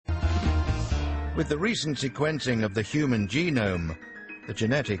With the recent sequencing of the human genome, the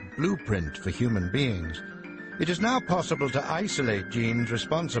genetic blueprint for human beings, it is now possible to isolate genes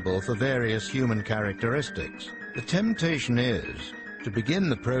responsible for various human characteristics. The temptation is to begin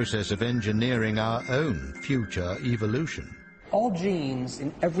the process of engineering our own future evolution. All genes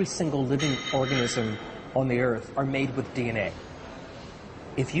in every single living organism on the Earth are made with DNA.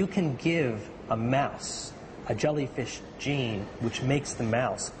 If you can give a mouse a jellyfish gene which makes the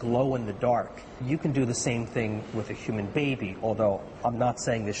mouse glow in the dark, you can do the same thing with a human baby, although I'm not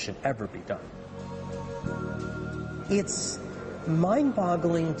saying this should ever be done. It's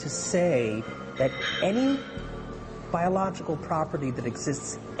mind-boggling to say that any biological property that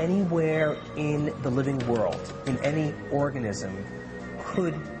exists anywhere in the living world, in any organism,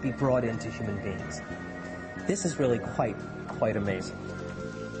 could be brought into human beings. This is really quite amazing.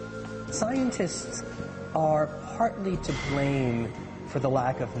 Scientists are partly to blame for the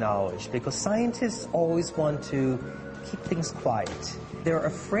lack of knowledge, because scientists always want to keep things quiet. They're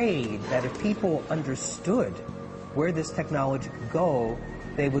afraid that if people understood where this technology could go,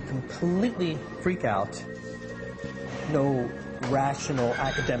 they would completely freak out. No rational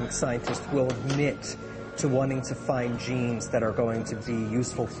academic scientist will admit to wanting to find genes that are going to be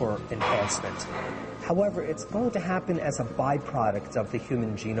useful for enhancement. However, it's going to happen as a byproduct of the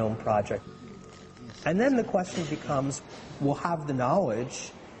Human Genome Project. And then the question becomes, we'll have the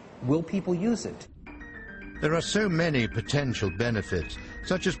knowledge, will people use it? There are so many potential benefits,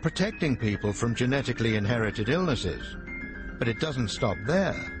 such as protecting people from genetically inherited illnesses. But it doesn't stop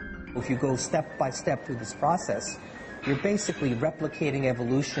there. If you go step by step through this process, you're basically replicating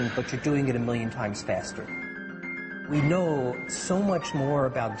evolution, but you're doing it 1,000,000 times faster. We know so much more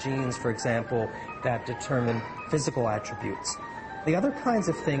about genes, for example, that determine physical attributes. The other kinds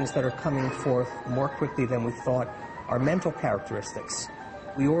of things that are coming forth more quickly than we thought are mental characteristics.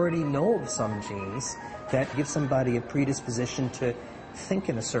 We already know of some genes that give somebody a predisposition to think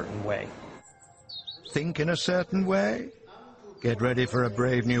in a certain way. Think in a certain way? Get ready for a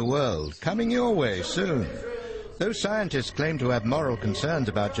brave new world, coming your way soon. Though scientists claim to have moral concerns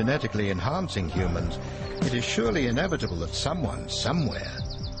about genetically enhancing humans, it is surely inevitable that someone, somewhere,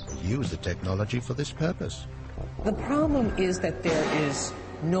 will use the technology for this purpose. The problem is that there is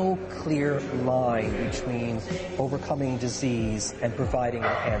no clear line between overcoming disease and providing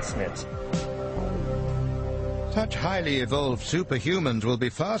enhancement. Such highly evolved superhumans will be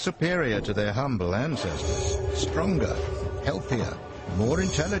far superior to their humble ancestors. Stronger, healthier, more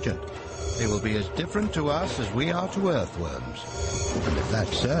intelligent. They will be as different to us as we are to earthworms. And if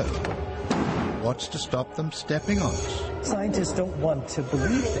that's so, what's to stop them stepping on us? Scientists don't want to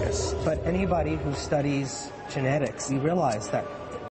believe this, but anybody who studies genetics, you realize that